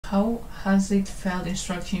how has it felt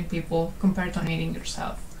instructing people compared to animating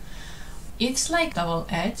yourself? It's like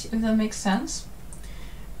double-edged, if that makes sense.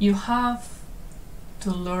 You have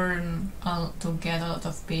to learn to get a lot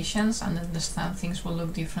of patience and understand things will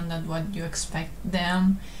look different than what you expect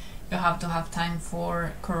them. You have to have time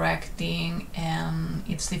for correcting, and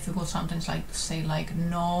it's difficult sometimes, like to say like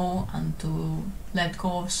no and to let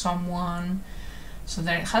go of someone. So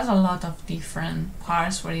there has a lot of different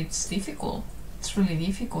parts where it's difficult. It's really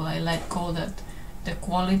difficult. I let go that the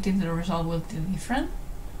quality, the result will be different.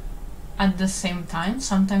 At the same time,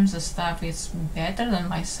 sometimes the staff is better than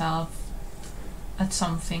myself at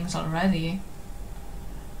some things already,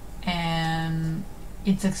 and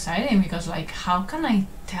it's exciting because like how can I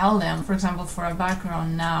tell them, for example, for a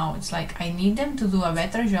background now, it's like I need them to do a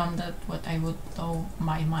better job than what I would do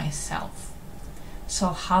by myself. So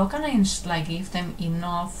how can I like give them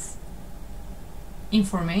enough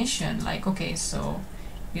information, like okay, so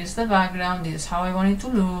this is the background, this is how I want it to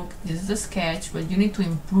look, this is the sketch, but you need to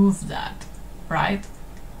improve that, right?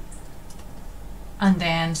 And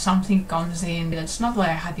then something comes in that's not what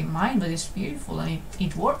I had in mind, but it's beautiful and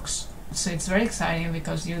it works. So it's very exciting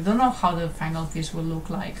because you don't know how the final piece will look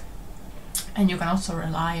like. And you can also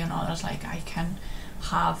rely on others, like I can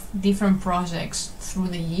have different projects through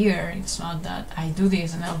the year. It's not that I do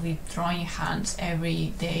this and I'll be drawing hands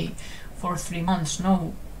every day for 3 months.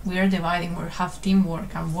 No, we are dividing, we have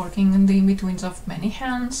teamwork. I'm working in the in-betweens of many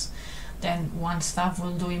hands. Then one staff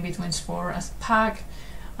will do in-betweens for a pack,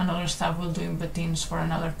 another staff will do in-betweens for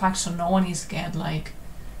another pack, so no one is getting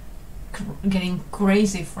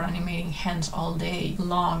crazy for animating hands all day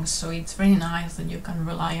long. So it's very nice that you can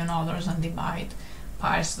rely on others and divide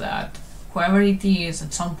parts that whoever it is,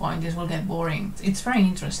 at some point this will get boring. It's very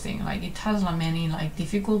interesting. Like it has many like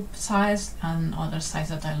difficult sides and other sides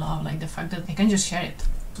that I love, like the fact that I can just share it.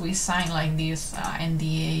 We sign like these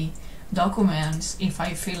NDA documents if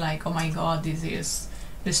I feel like, oh my god, this is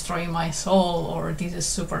destroying my soul or this is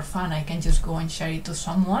super fun, I can just go and share it to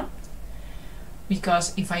someone.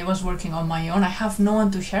 Because if I was working on my own, I have no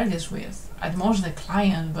one to share this with. At most the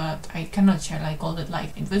client, but I cannot share like all that.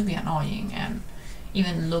 Like it would be annoying and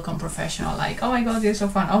even look unprofessional, like oh my god, this is so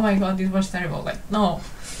fun, oh my god, this was terrible. Like no,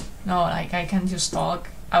 like I can just talk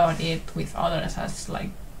about it with others as like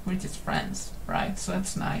we're just friends, right? So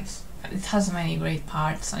it's nice. It has many great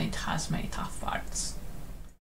parts and it has many tough parts.